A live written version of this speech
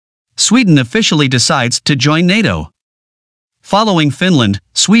Sweden officially decides to join NATO. Following Finland,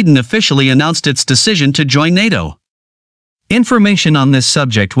 Sweden officially announced its decision to join NATO. Information on this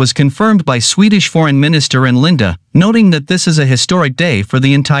subject was confirmed by Swedish Foreign Minister Ann Linde, noting that this is a historic day for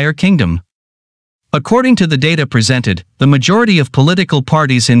the entire kingdom. According to the data presented, the majority of political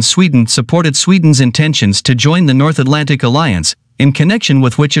parties in Sweden supported Sweden's intentions to join the North Atlantic Alliance, in connection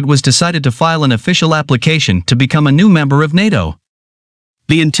with which it was decided to file an official application to become a new member of NATO.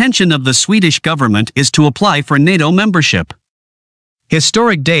 The intention of the Swedish government is to apply for NATO membership.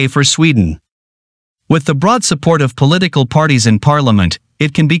 Historic day for Sweden. With the broad support of political parties in parliament,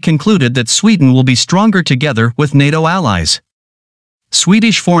 it can be concluded that Sweden will be stronger together with NATO allies.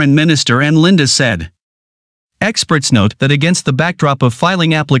 Swedish Foreign Minister Ann Linde said. Experts note that against the backdrop of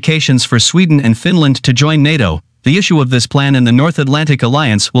filing applications for Sweden and Finland to join NATO, the issue of this plan in the North Atlantic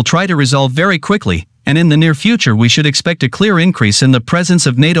Alliance will try to resolve very quickly, and in the near future we should expect a clear increase in the presence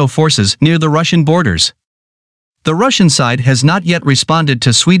of NATO forces near the Russian borders. The Russian side has not yet responded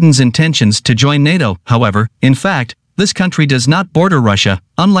to Sweden's intentions to join NATO, however. In fact, this country does not border Russia,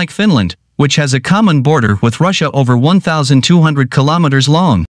 unlike Finland, which has a common border with Russia over 1,200 kilometers long.